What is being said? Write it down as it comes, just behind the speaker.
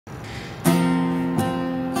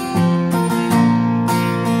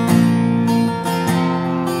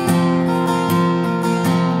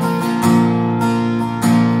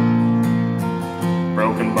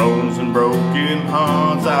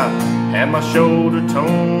haunts. I had my shoulder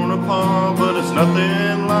torn apart, but it's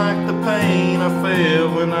nothing like the pain I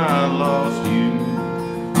felt when I lost you.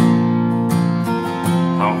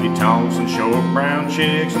 Honky tonks and short brown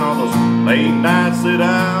chicks and all those late nights that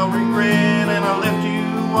I'll regret, and I left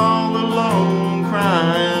you all alone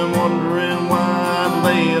crying, wondering why I'd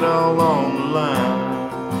lay it all on the line.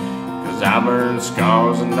 'Cause I burned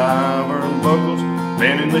scars and I burned buckles,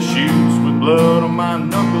 been in the chutes with blood on my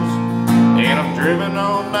knuckles, and I've driven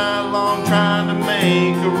all night long trying to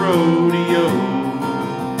make a rodeo.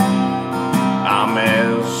 I'm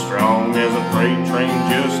as strong as a freight train,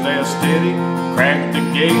 just as steady. Crack the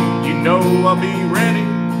gate, you know I'll be ready,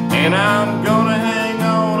 and I'm gonna hang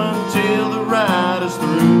on until the ride is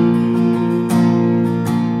through.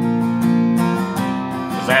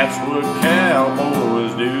 'Cause that's what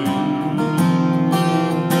cowboys do.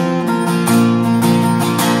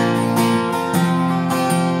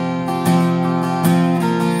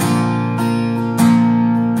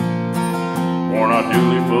 Worn out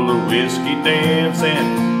dually full of whiskey dance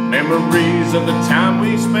and memories of the time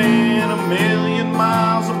we spent, a million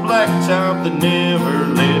miles of blacktop that never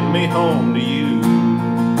led me home to you.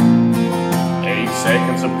 8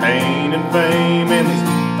 seconds of pain and fame, and these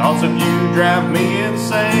thoughts of you drive me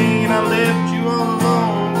insane. I left you all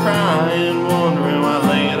alone crying, wondering why I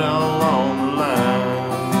lay it all on the line.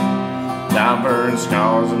 I burned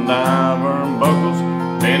scars and I burned buckles,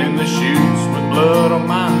 been in the chutes with blood on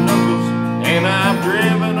my knuckles, and I've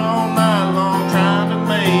driven all night long trying to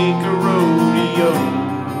make a rodeo.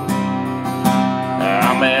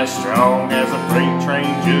 I'm as strong as a freight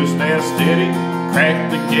train, just as steady.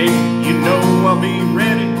 Crack the gate, you know I'll be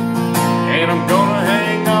ready, and I'm gonna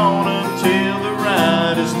hang on until the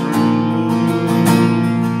ride is through.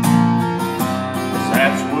 'Cause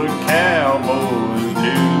that's what cowboys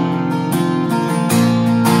do.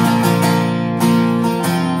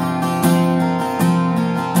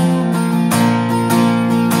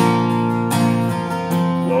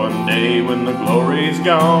 When the glory's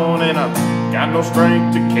gone and I've got no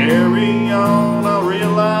strength to carry on, I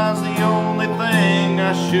realize the only thing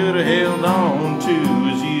I should have held on to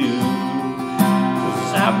is you.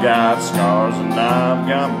 'Cause I've got scars and I've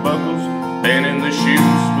got buckles, been in the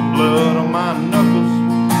chutes with blood on my knuckles,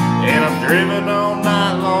 and I've driven all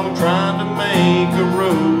night long trying to make a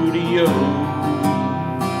rodeo.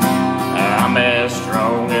 I'm as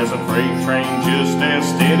strong as a freight train, just as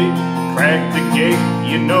steady. Crack the gate,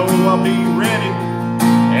 you know I'll be ready,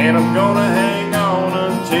 and I'm gonna hang on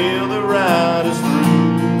until the ride is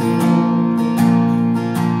through.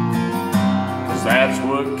 'Cause that's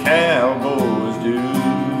what cowboys do.